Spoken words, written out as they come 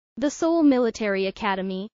The Seoul Military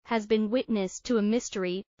Academy has been witness to a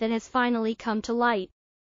mystery that has finally come to light.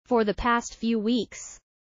 For the past few weeks,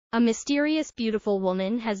 a mysterious beautiful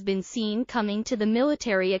woman has been seen coming to the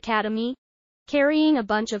military academy, carrying a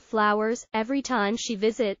bunch of flowers every time she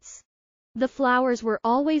visits. The flowers were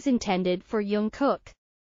always intended for Jungkook,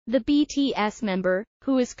 the BTS member,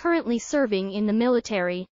 who is currently serving in the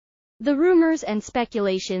military. The rumors and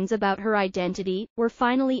speculations about her identity were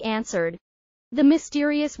finally answered. The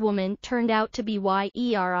mysterious woman turned out to be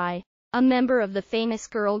Yeri, a member of the famous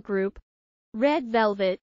girl group, Red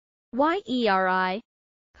Velvet. Yeri,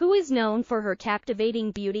 who is known for her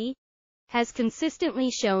captivating beauty, has consistently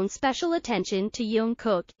shown special attention to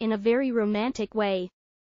Jungkook in a very romantic way.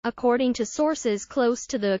 According to sources close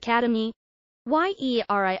to the academy,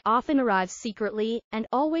 Yeri often arrives secretly and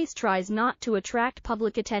always tries not to attract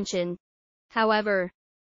public attention. However,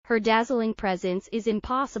 her dazzling presence is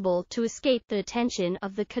impossible to escape the attention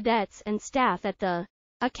of the cadets and staff at the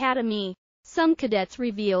academy. Some cadets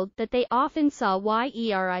revealed that they often saw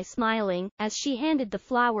Yeri smiling as she handed the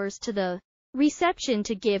flowers to the reception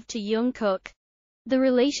to give to Jungkook. The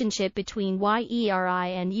relationship between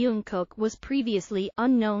Yeri and Jungkook was previously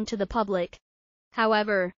unknown to the public.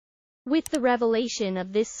 However, with the revelation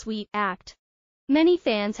of this sweet act, many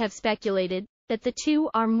fans have speculated that the two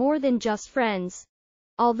are more than just friends.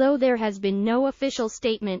 Although there has been no official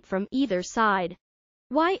statement from either side,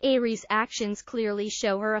 Yeri's actions clearly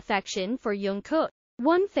show her affection for Jungkook.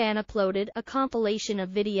 One fan uploaded a compilation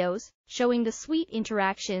of videos showing the sweet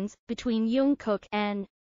interactions between Jungkook and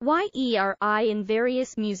Yeri in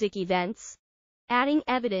various music events, adding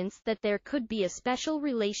evidence that there could be a special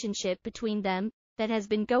relationship between them that has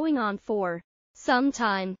been going on for some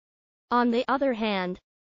time. On the other hand,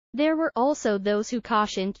 there were also those who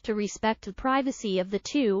cautioned to respect the privacy of the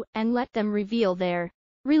two and let them reveal their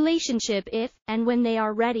relationship if and when they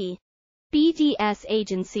are ready. BTS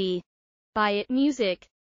agency, Buy It Music,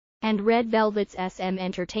 and Red Velvet's SM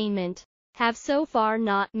Entertainment have so far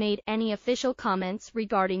not made any official comments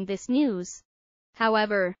regarding this news.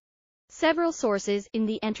 However, several sources in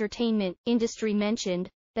the entertainment industry mentioned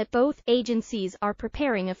that both agencies are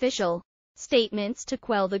preparing official statements to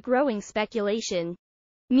quell the growing speculation.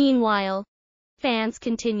 Meanwhile, fans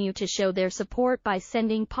continue to show their support by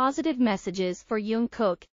sending positive messages for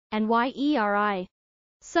Jungkook and Yeri.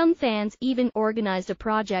 Some fans even organized a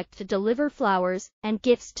project to deliver flowers and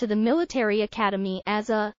gifts to the military academy as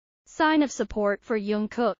a sign of support for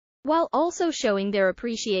Jungkook, while also showing their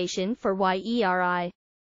appreciation for Yeri.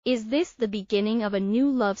 Is this the beginning of a new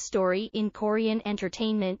love story in Korean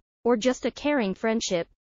entertainment, or just a caring friendship?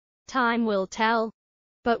 Time will tell.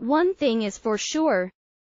 But one thing is for sure.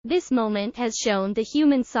 This moment has shown the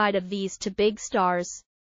human side of these two big stars,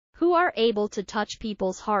 who are able to touch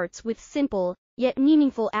people's hearts with simple, yet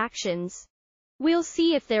meaningful actions. We'll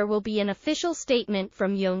see if there will be an official statement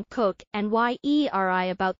from Jungkook and Yeri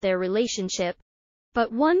about their relationship.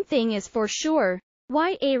 But one thing is for sure,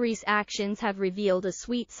 Yeri's actions have revealed a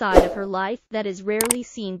sweet side of her life that is rarely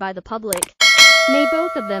seen by the public. May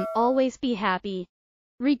both of them always be happy,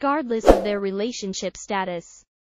 regardless of their relationship status.